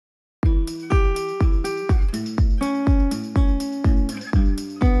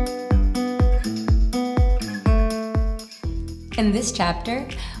In this chapter,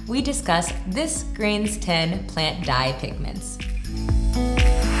 we discuss this Green's 10 plant dye pigments.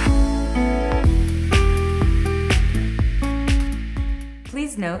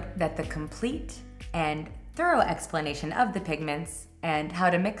 Please note that the complete and thorough explanation of the pigments and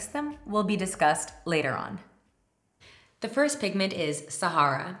how to mix them will be discussed later on. The first pigment is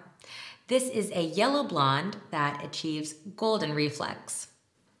Sahara. This is a yellow blonde that achieves golden reflex.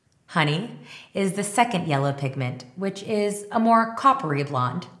 Honey is the second yellow pigment, which is a more coppery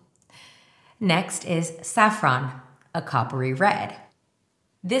blonde. Next is Saffron, a coppery red.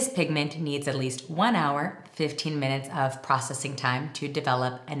 This pigment needs at least 1 hour, 15 minutes of processing time to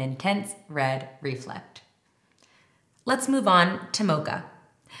develop an intense red reflect. Let's move on to Mocha,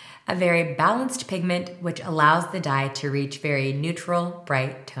 a very balanced pigment which allows the dye to reach very neutral,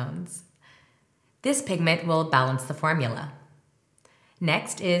 bright tones. This pigment will balance the formula.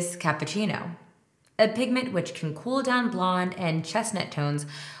 Next is Cappuccino, a pigment which can cool down blonde and chestnut tones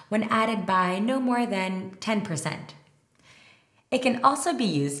when added by no more than 10%. It can also be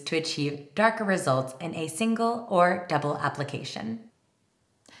used to achieve darker results in a single or double application.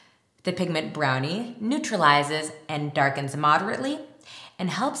 The pigment Brownie neutralizes and darkens moderately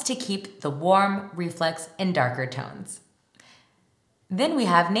and helps to keep the warm reflex in darker tones. Then we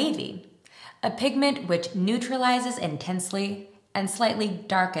have Navy, a pigment which neutralizes intensely and slightly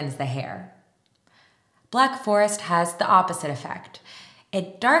darkens the hair. Black Forest has the opposite effect.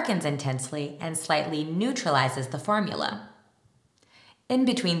 It darkens intensely and slightly neutralizes the formula. In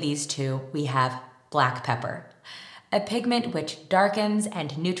between these two, we have Black Pepper, a pigment which darkens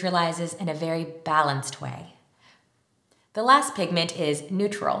and neutralizes in a very balanced way. The last pigment is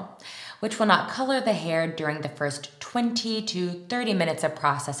Neutral, which will not color the hair during the first 20 to 30 minutes of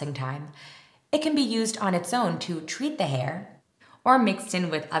processing time. It can be used on its own to treat the hair or mixed in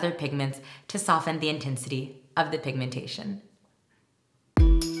with other pigments to soften the intensity of the pigmentation.